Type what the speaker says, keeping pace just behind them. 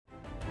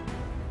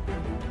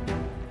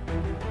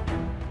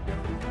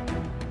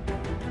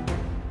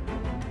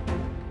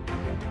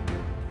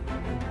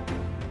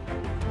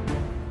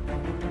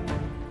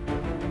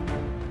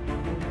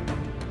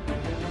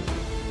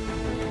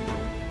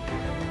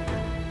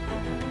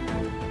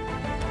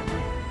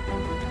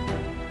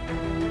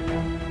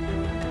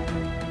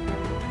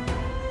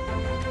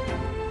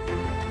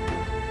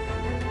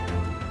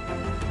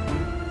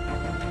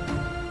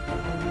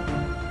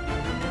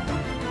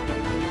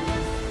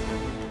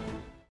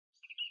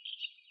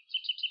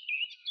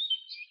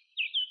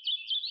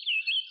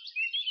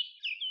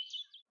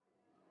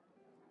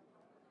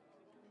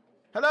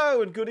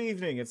Hello and good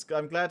evening.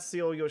 I'm glad to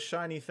see all your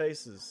shiny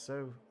faces.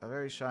 So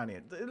very shiny.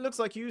 It looks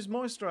like you use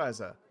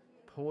moisturizer.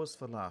 Pause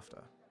for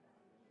laughter.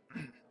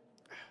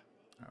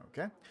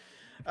 Okay.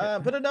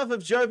 But enough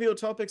of jovial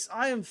topics.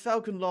 I am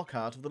Falcon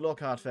Lockhart of the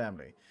Lockhart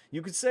family.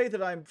 You could say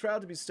that I am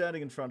proud to be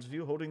standing in front of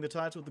you holding the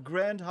title of the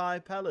Grand High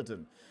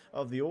Paladin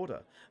of the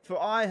Order.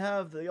 For I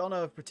have the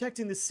honor of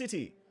protecting the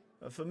city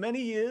for many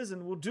years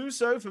and will do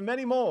so for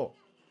many more.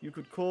 You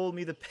could call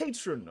me the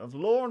patron of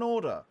law and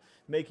order,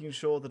 making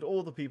sure that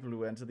all the people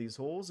who enter these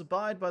halls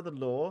abide by the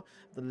law of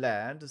the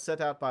land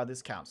set out by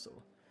this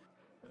council.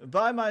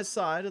 By my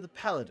side are the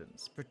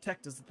paladins,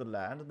 protectors of the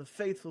land, and the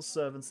faithful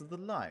servants of the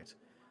light.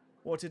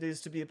 What it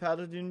is to be a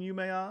paladin, you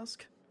may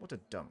ask? What a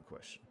dumb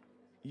question.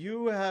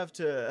 You have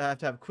to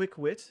have quick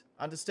wit,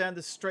 understand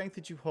the strength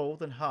that you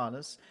hold and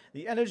harness.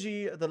 The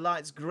energy of the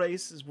light's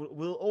grace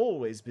will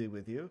always be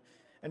with you,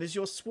 and is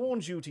your sworn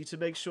duty to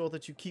make sure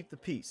that you keep the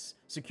peace,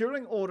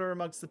 securing order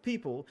amongst the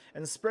people,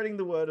 and spreading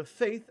the word of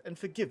faith and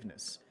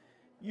forgiveness.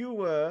 You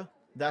were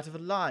that of a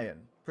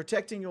lion,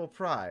 protecting your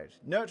pride,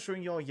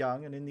 nurturing your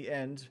young, and in the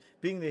end,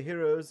 being the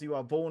heroes you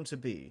are born to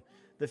be.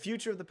 The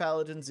future of the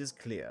Paladins is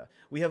clear.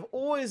 We have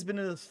always been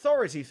an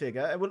authority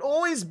figure, and will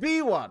always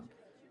be one.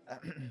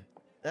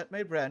 That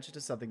may branch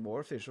into something more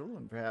official,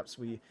 and perhaps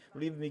we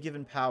will even be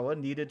given power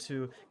needed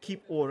to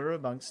keep order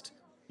amongst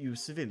you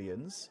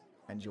civilians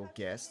and your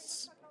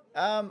guests.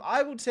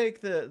 I will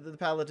take the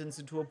Paladins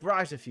into a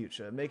brighter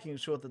future, making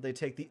sure that they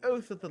take the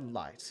oath of the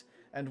light.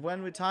 And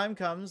when the time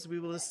comes, we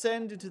will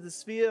ascend into the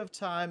sphere of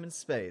time and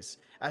space,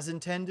 as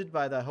intended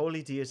by the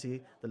holy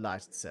deity, the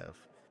light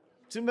itself.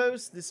 To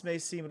most, this may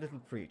seem a little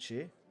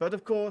preachy, but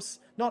of course,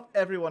 not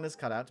everyone is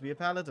cut out to be a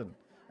paladin,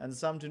 and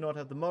some do not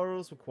have the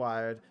morals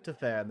required to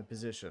fare in the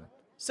position.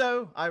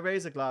 So, I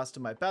raise a glass to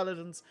my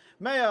paladins.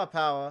 May our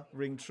power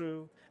ring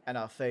true, and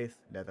our faith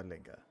never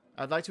linger.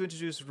 I'd like to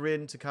introduce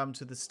Rin to come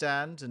to the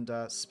stand and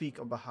speak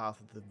on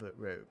behalf of the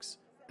rogues.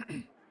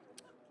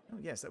 Oh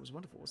yes, that was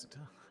wonderful, wasn't it?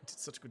 I did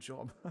such a good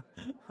job.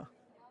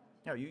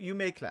 Now, you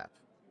may clap.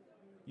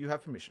 You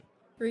have permission.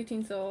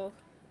 Greetings all.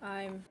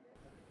 I'm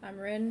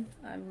Rin.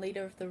 I'm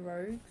leader of the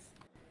rogues.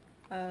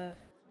 I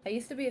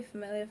used to be a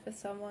familiar for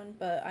someone,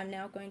 but I'm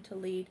now going to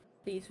lead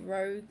these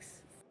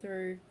rogues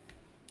through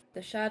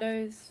the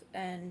shadows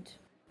and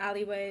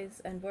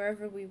alleyways and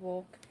wherever we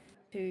walk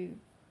to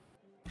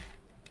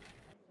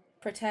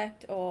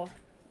protect or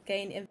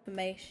gain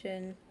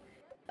information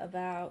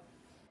about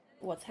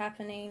what's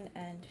happening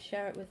and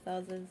share it with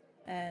others,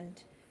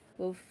 and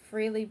we'll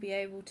freely be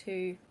able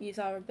to use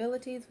our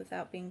abilities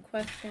without being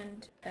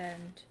questioned.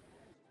 And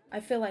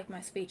I feel like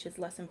my speech is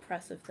less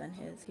impressive than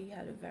his. He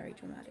had a very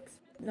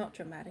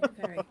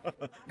very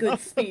good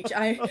speech.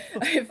 I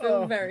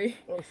feel very...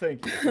 Oh,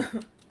 thank you.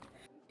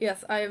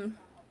 Yes,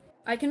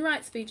 I can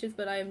write speeches,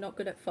 but I am not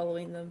good at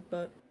following them.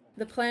 But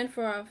the plan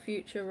for our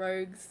future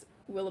rogues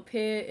will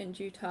appear in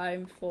due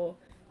time, for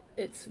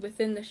it's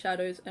within the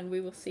shadows and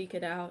we will seek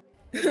it out.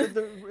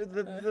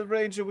 The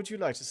ranger, would you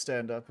like to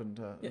stand up and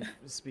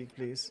speak,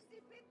 please?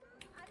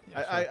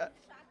 Yeah, sure.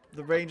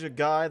 The ranger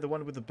guy, the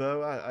one with the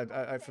bow,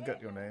 I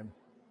forgot your name.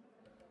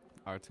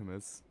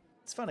 Artemis.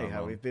 It's funny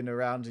how we've been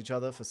around each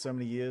other for so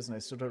many years and I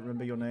still don't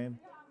remember your name.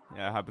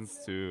 Yeah, it happens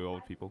to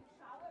old people.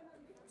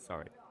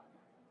 Sorry.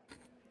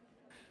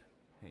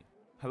 Hey.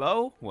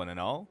 Hello, one and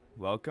all.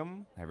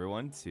 Welcome,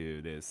 everyone,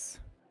 to this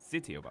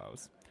city of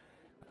ours.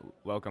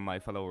 Welcome, my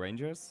fellow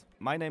rangers.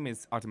 My name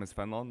is Artemis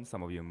Fenlon.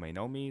 Some of you may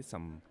know me,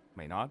 some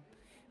may not.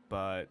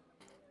 But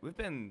we've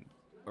been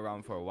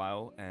around for a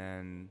while,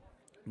 and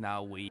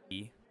now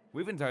we've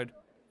endured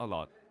a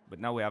lot. But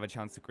now we have a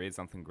chance to create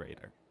something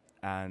greater.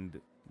 And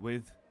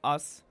with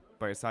us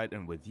by your side,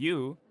 and with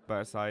you by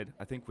your side,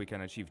 I think we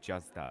can achieve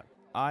just that.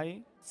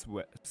 I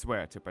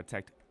swear to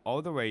protect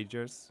all the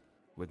rangers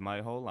with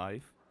my whole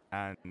life,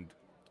 and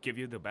give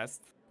you the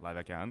best life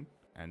I can.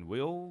 And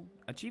we'll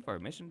achieve our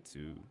mission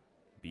to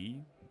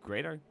be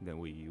greater than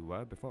we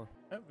were before.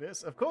 Oh,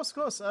 yes, of course.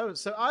 Oh,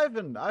 so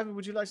Ivan,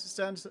 would you like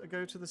to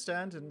go to the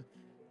stand and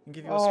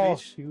give your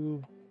speech?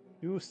 Oh,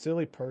 you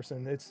silly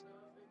person. It's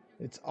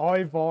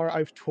Ivar.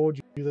 I've told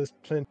you this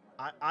plenty.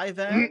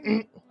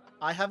 Ivan?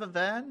 I have a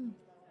van?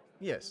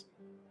 Yes.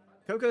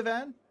 Coco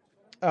van?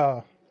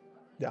 Yeah.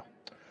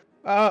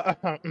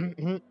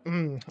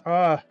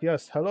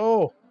 Yes,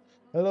 hello.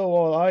 Hello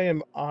all, I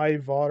am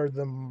Ivar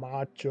the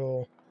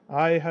Macho.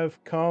 I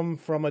have come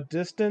from a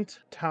distant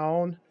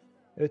town.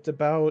 It's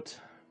about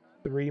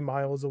 3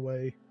 miles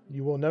away.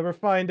 You will never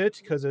find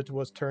it, because it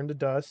was turned to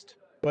dust.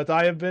 But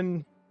I have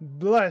been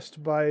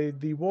blessed by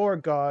the war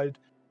god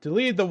to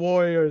lead the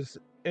warriors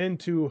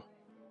into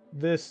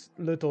this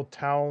little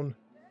town.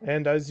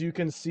 And as you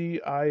can see,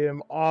 I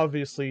am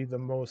obviously the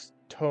most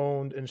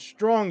toned and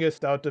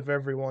strongest out of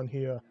everyone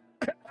here.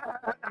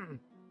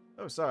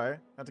 Oh, sorry. I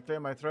had to clear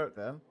my throat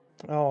then.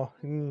 Oh,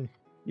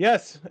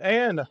 yes,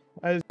 and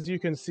as you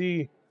can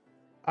see,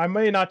 I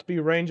may not be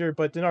ranger,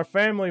 but in our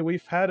family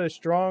we've had a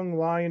strong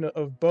line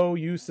of bow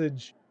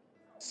usage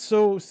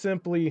so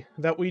simply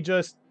that we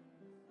just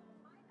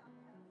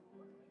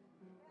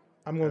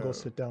I'm gonna go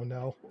sit down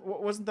now.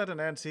 Wasn't that an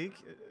antique?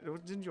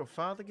 Didn't your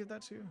father give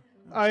that to you?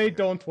 I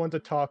don't want to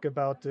talk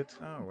about it.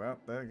 Oh, well,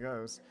 there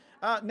goes.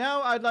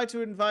 Now I'd like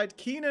to invite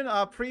Keenan,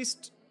 our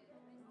priest.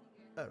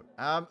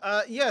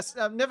 Oh, yes,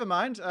 never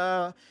mind.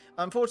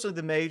 Unfortunately,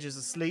 the mage is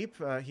asleep.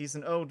 He's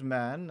an old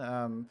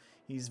man.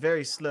 He's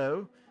very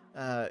slow.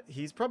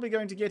 He's probably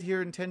going to get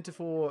here in 10 to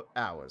 4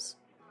 hours.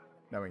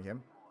 Knowing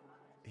him.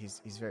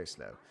 He's very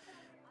slow.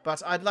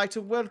 But I'd like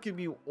to welcome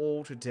you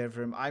all to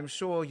Devrim. I'm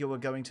sure you are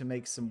going to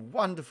make some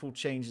wonderful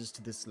changes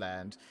to this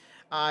land.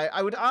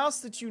 I would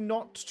ask that you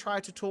not try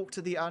to talk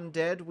to the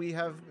undead. We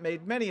have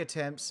made many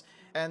attempts,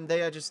 and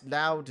they are just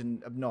loud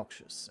and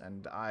obnoxious.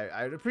 And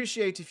I'd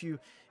appreciate if you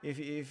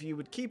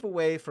would keep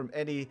away from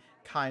any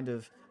kind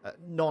of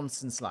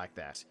nonsense like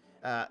that.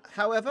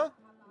 However,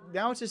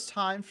 now it is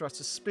time for us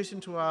to split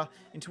into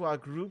our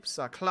groups,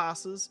 our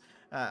classes.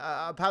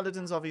 Our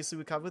paladins obviously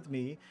will come with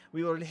me.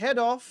 We will head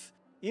off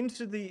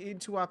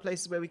into our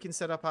places where we can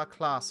set up our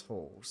class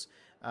halls.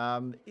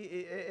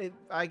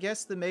 I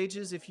guess the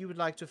mages, if you would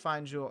like to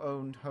find your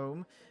own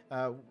home,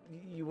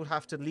 you will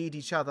have to lead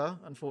each other,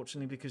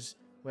 unfortunately, because,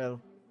 well,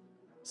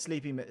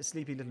 sleepy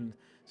little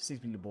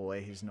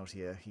boy, he's not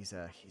here. He's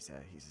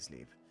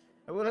asleep.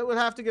 We'll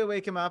have to go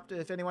wake him up.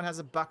 If anyone has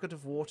a bucket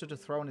of water to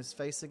throw on his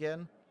face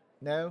again.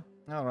 No?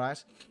 All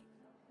right.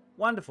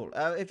 Wonderful.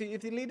 If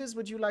the leaders,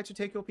 would you like to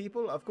take your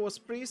people? Of course,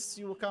 priests,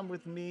 you will come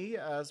with me,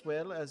 as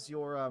well as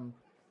your,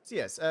 So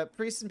yes,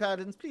 priests and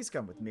paladins, please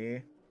come with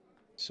me.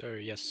 Sir,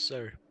 yes,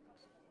 sir.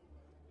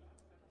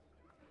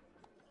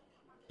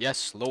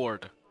 Yes,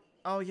 Lord.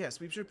 Oh yes,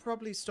 we should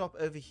probably stop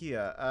over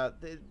here.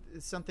 There's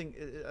something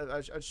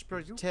I should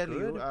probably tell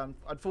you.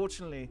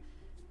 Unfortunately,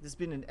 there's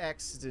been an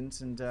accident,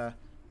 and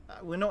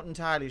we're not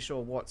entirely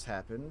sure what's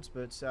happened.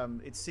 But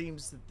it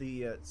seems that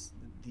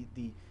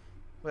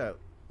well,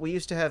 we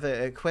used to have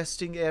a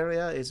questing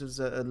area. It was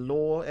a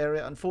lore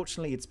area.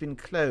 Unfortunately, it's been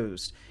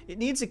closed. It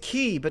needs a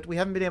key, but we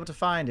haven't been able to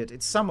find it.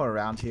 It's somewhere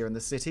around here in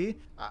the city.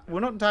 We're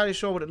not entirely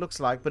sure what it looks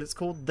like, but it's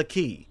called the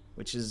Key,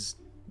 which is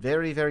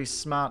very, very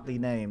smartly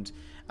named.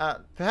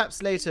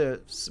 Perhaps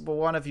later,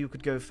 one of you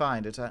could go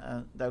find it.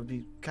 That would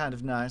be kind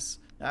of nice.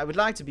 I would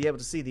like to be able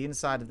to see the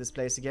inside of this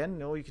place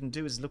again. All you can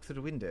do is look through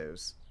the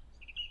windows.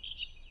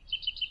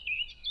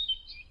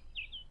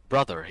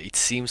 Brother, it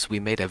seems we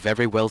made a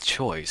very well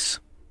choice.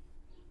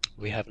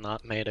 We have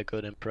not made a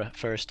good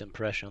first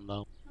impression,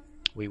 though.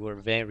 We were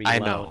very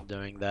loud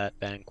during that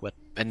banquet.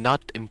 And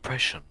not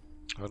impression.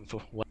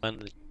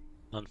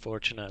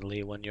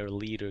 Unfortunately, when your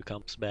leader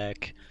comes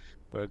back,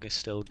 we're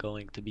still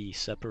going to be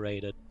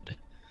separated.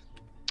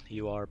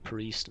 You are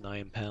priest and I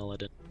am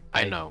paladin.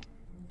 I know.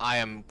 I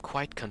am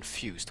quite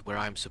confused where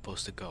I'm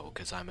supposed to go,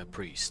 because I'm a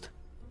priest.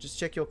 Just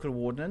check your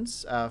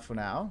coordinates for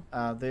now.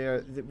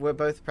 We're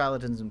both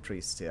paladins and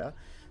priests here.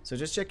 So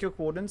just check your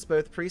coordinates.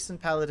 Both priests and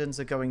paladins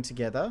are going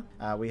together.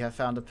 We have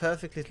found a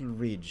perfect little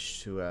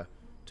ridge to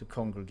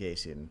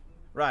congregate in.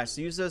 Right,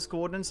 so use those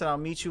coordinates and I'll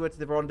meet you at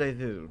the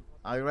rendezvous.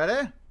 Are you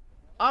ready?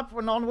 Up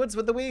and onwards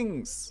with the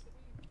wings!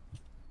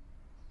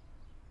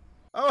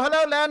 Oh,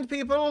 hello, land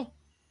people!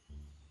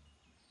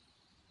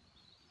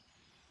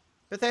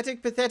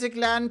 Pathetic, pathetic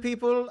land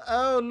people.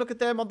 Oh, look at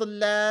them on the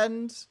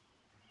land.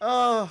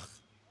 Oh,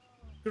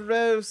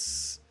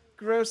 gross.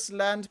 Gross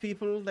land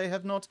people. They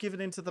have not given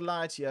into the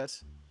light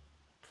yet.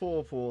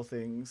 Poor, poor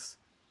things.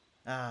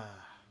 Ah,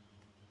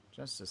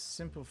 just a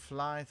simple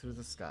fly through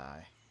the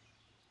sky.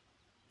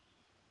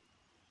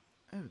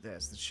 Oh,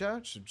 there's the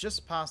church.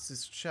 Just past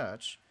this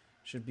church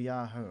should be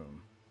our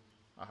home.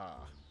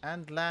 Aha.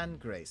 And land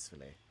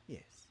gracefully.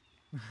 Yes.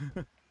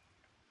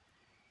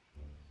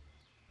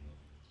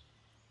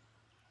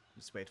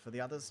 Just wait for the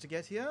others to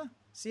get here.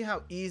 See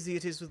how easy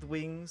it is with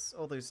wings?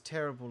 All those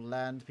terrible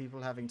land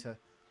people having to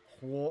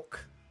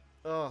walk.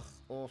 Ugh,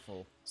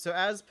 awful. So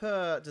as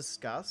per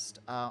discussed,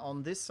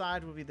 on this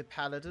side will be the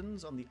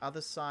paladins, on the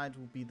other side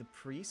will be the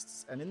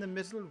priests, and in the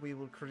middle we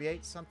will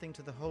create something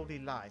to the holy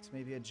light,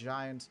 maybe a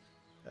giant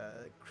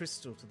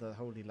crystal to the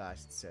holy light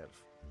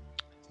itself.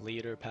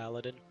 Leader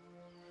paladin?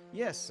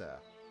 Yes, sir.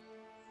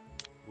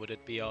 Would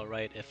it be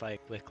alright if I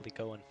quickly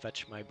go and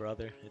fetch my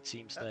brother? It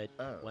seems that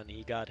when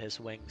he got his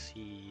wings,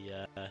 he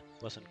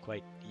wasn't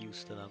quite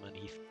used to them, and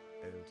he...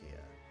 Oh dear.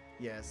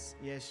 Yes,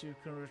 yes, you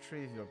can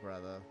retrieve your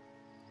brother.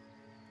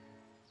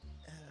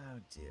 Oh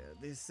dear,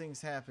 these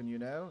things happen, you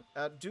know.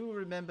 Do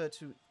remember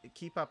to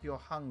keep up your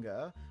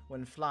hunger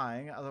when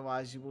flying,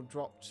 otherwise you will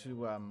drop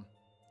to,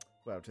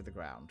 well, to the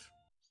ground.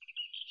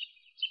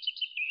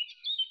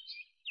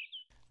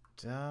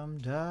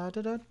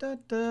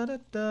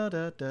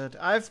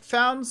 I've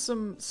found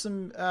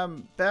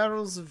some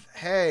barrels of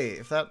hay,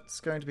 if that's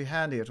going to be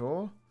handy at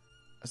all.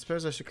 I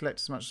suppose I should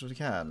collect as much as we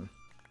can.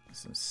 There's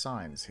some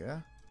signs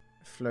here.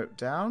 Float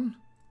down.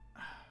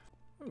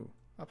 Ooh,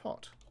 a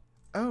pot.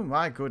 Oh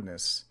my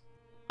goodness.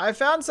 I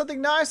found something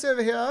nice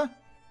over here.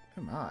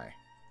 Oh my.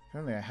 If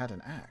only I had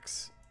an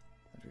axe.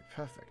 That'd be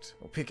perfect.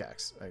 Or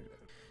pickaxe.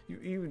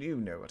 You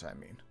know what I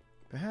mean.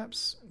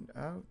 Perhaps...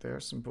 Oh, there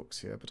are some books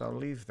here, but I'll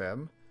leave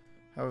them.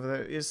 However,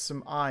 there is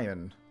some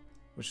iron.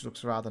 which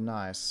looks rather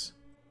nice.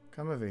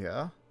 Come over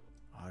here.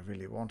 Oh, I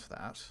really want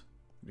that.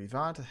 It'd be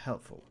rather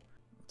helpful.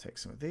 I'll take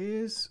some of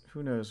these.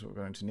 Who knows what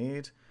we're going to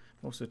need.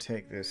 Also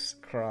take this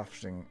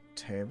crafting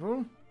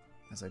table,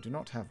 as I do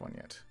not have one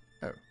yet.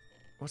 Oh,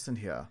 what's in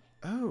here?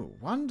 Oh,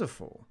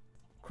 wonderful.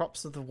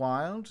 Crops of the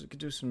wild. You could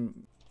do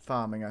some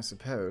farming, I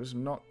suppose.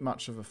 I'm not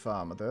much of a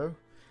farmer, though.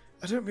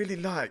 I don't really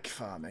like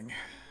farming.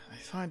 I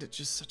find it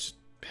just such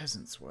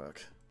peasant's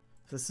work.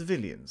 For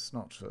civilians,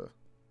 not for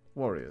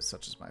warriors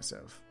such as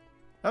myself.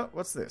 Oh,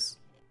 what's this?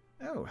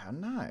 Oh, how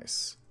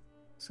nice.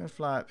 It's going to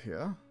fly up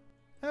here.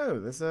 Oh,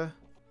 there's a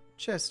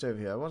chest over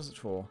here. What is it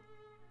for?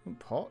 Some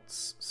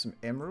pots, some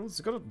emeralds.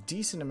 It's got a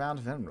decent amount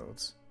of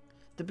emeralds.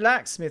 The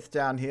blacksmith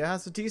down here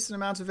has a decent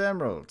amount of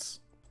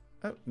emeralds.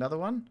 Oh, another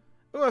one.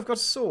 Oh, I've got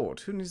a sword.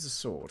 Who needs a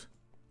sword?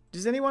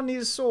 Does anyone need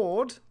a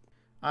sword?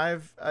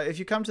 If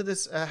you come to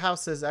this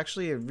house, there's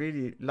actually a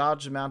really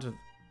large amount of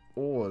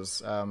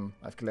ores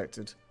I've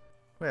collected.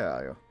 Where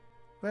are you?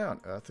 Where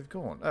on earth have you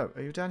gone? Oh,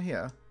 are you down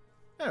here?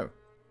 Oh,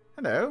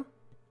 hello.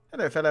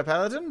 Hello, fellow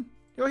paladin.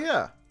 You're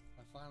here.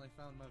 I finally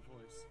found my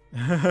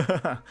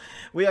voice.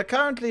 We are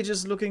currently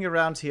just looking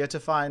around here to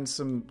find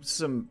some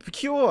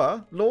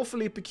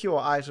lawfully pure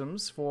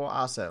items for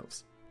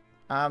ourselves.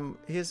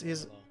 Here's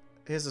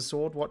a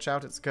sword. Watch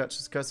out, it's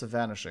curse of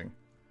vanishing.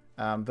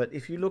 But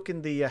if you look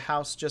in the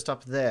house just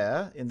up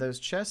there, in those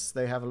chests,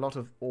 they have a lot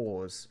of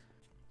ores.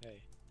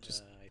 Hey,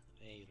 just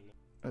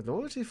a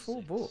loyalty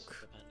 4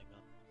 book.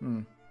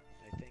 On,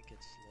 I think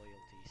it's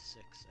loyalty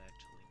 6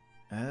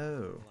 actually.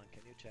 Oh. Hold on,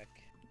 can you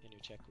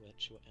check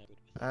which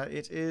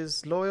it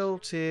is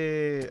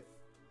loyalty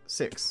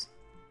 6.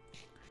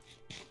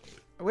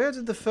 Where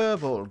did the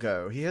furball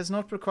go? He has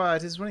not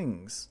required his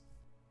wings.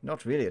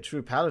 Not really a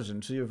true paladin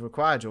until you've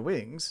required your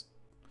wings.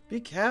 Be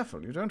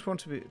careful, you don't want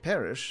to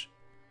perish.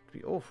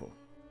 It'd be awful.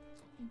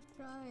 I'm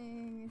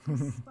trying. It's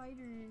the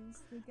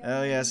spiders.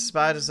 Oh yes,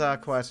 spiders are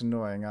quite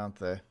annoying, aren't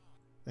they?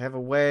 They have a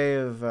way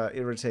of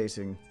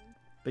irritating.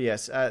 But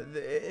yes,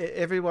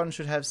 everyone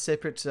should have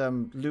separate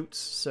loots,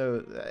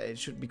 so it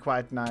should be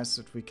quite nice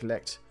that we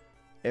collect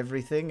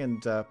everything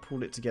and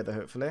pool it together,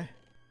 hopefully.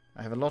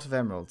 I have a lot of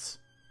emeralds,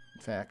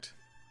 in fact.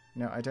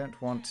 No, I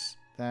don't want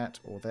that,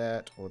 or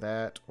that, or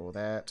that, or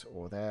that,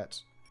 or that.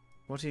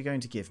 What are you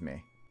going to give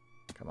me?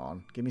 Come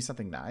on, give me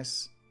something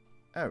nice.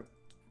 Oh,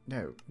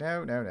 no,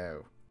 no, no,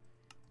 no.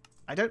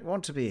 I don't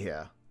want to be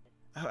here.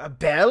 Oh, a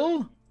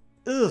bell?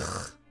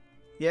 Ugh.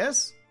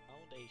 Yes?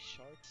 Found a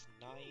shark's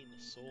 9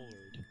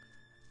 sword.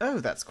 Oh,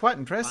 that's quite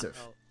impressive.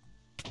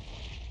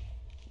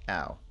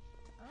 Ow.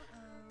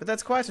 But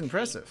that's quite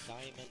impressive.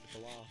 Diamond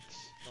blocks.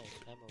 No,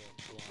 emerald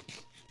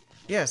blocks.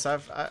 Yes,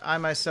 I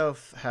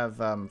myself have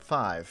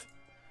 5.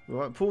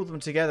 We'll pull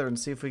them together and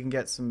see if we can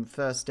get some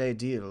first day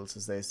deals,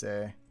 as they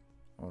say.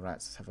 Alright,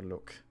 let's have a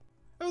look.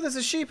 Oh, there's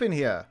a sheep in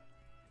here.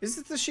 Is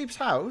it the sheep's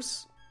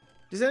house?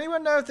 Does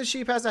anyone know if the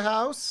sheep has a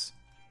house?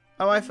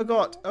 Oh, I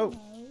forgot. Oh,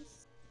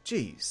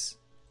 jeez.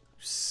 You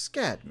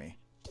scared me.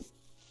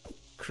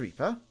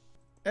 Creeper.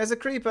 There's a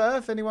creeper,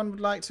 if anyone would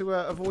like to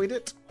avoid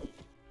it.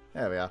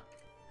 There we are.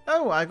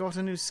 Oh, I got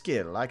a new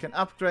skill. I can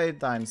upgrade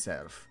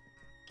thyself.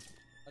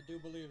 I do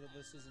believe that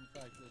this is in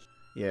fact this.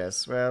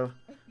 Yes, well,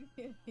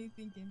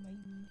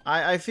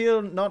 I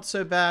feel not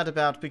so bad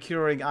about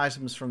procuring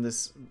items from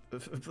this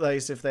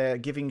place if they're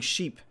giving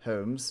sheep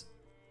homes.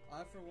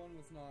 I, for one,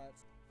 was not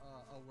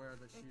aware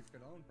that sheep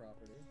could own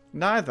property.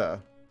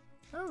 Neither.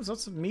 Oh, there's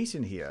lots of meat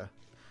in here.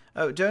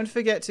 Oh, don't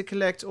forget to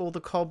collect all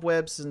the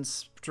cobwebs and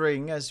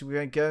string, as we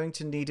are going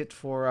to need it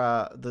for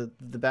the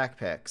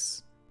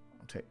backpacks.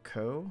 I'll take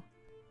coal.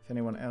 If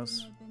anyone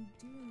else...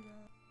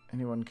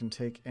 Anyone can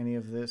take any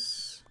of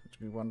this, it would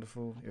be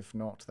wonderful. If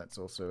not, that's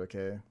also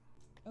okay.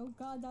 Oh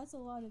god, that's a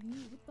lot of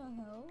meat. What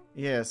the hell?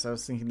 Yes, I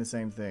was thinking the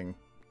same thing.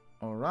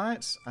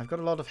 Alright, I've got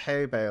a lot of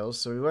hay bales,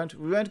 so we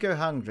won't go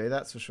hungry,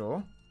 that's for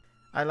sure.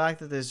 I like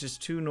that there's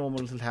just 2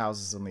 normal little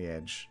houses on the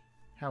edge.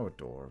 How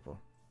adorable.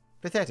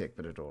 Pathetic,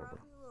 but adorable.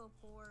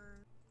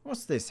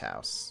 What's this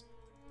house?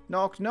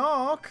 Knock,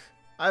 knock!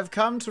 I've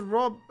come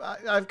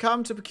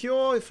to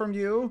procure from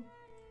you.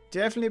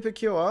 Definitely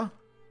procure.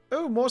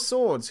 Oh, more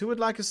swords. Who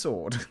would like a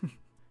sword?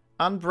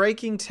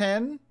 Unbreaking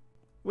 10?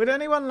 Would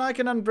anyone like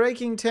an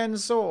Unbreaking 10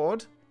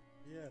 sword?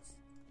 Yes.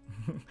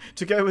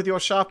 To go with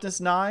your sharpness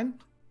 9?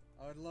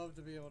 I would love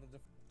to be able to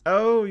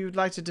Oh, you'd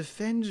like to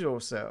defend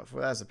yourself.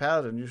 Well, as a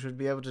paladin, you should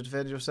be able to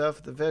defend yourself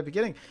at the very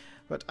beginning.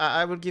 But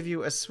I will give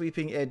you a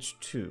sweeping edge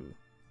 2.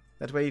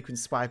 That way you can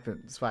swipe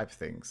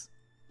things.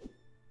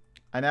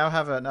 I now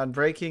have an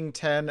Unbreaking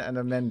 10 and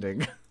a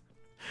Mending.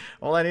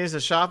 All I need is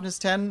a Sharpness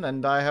 10,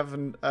 and I have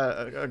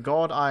a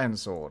God Iron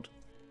Sword.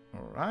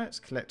 Alright,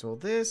 collect all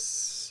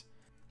this.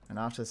 And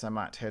after this I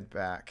might head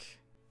back.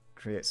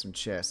 Create some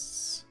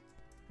chests.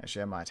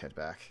 Actually, I might head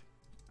back.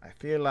 I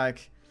feel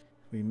like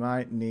we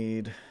might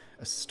need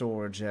a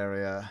storage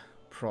area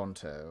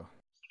pronto.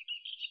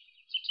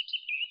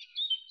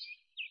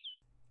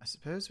 I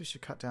suppose we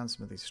should cut down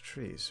some of these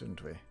trees,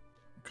 shouldn't we?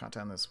 Cut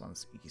down this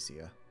one's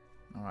easier.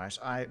 Alright,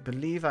 I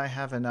believe I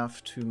have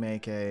enough to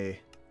make a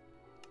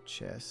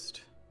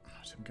chest.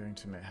 I'm going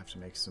to have to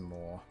make some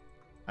more.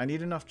 I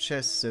need enough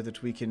chests so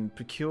that we can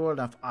procure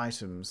enough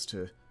items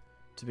to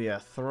be a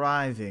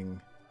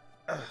thriving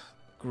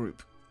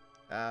group.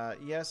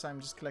 Yes,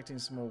 I'm just collecting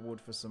some more wood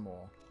for some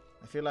more.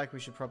 I feel like we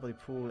should probably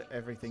pool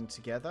everything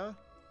together.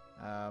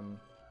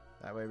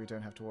 That way we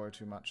don't have to worry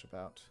too much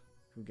about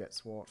who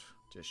gets what.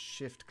 Just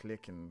shift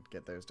click and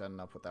get those done,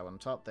 and I'll put that one on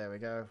top. There we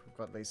go. We've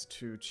got at least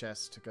 2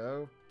 chests to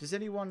go. Does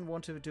anyone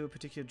want to do a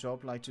particular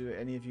job? Like, do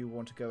any of you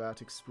want to go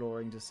out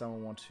exploring? Does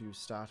someone want to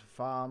start a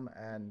farm?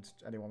 And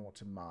anyone want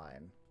to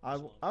mine?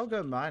 I'll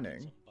go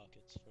mining.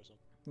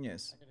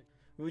 Yes.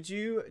 Would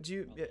you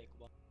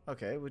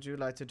okay, would you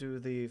like to do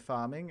the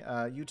farming?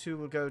 You two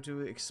will go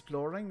do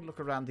exploring,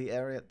 look around the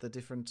area at the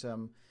different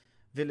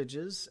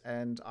villages,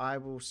 and I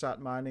will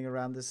start mining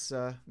around this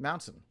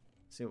mountain.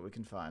 See what we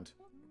can find.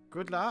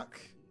 Good luck,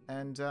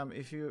 and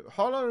if you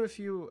holler if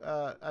you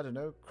I don't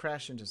know,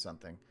 crash into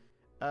something.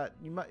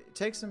 You might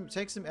take some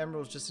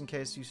emeralds just in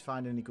case you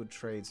find any good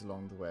trades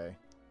along the way.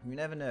 You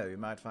never know, you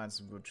might find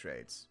some good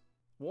trades.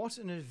 What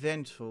an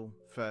eventful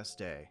first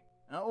day.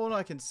 Now, all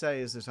I can say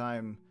is that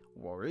I'm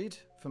worried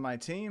for my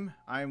team.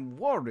 I'm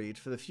worried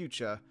for the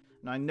future,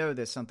 and I know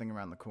there's something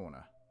around the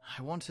corner.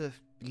 I want to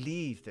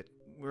believe that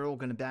we're all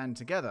going to band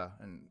together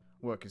and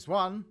work as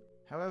one.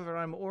 However,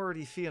 I'm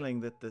already feeling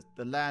that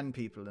the land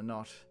people are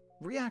not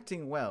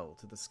reacting well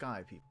to the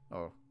sky people,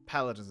 or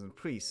paladins and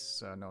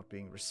priests are not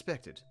being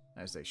respected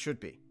as they should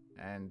be.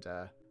 And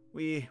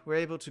we were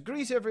able to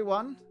greet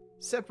everyone,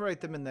 separate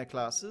them in their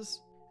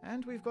classes,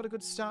 and we've got a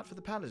good start for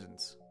the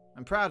paladins.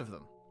 I'm proud of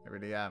them, I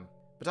really am.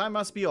 But I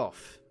must be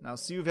off, and I'll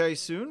see you very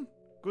soon.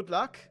 Good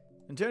luck,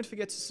 and don't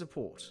forget to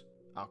support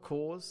our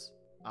cause,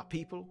 our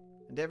people,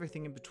 and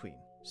everything in between.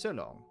 So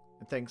long,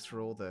 and thanks for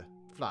all the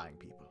flying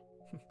people.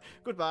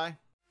 Goodbye.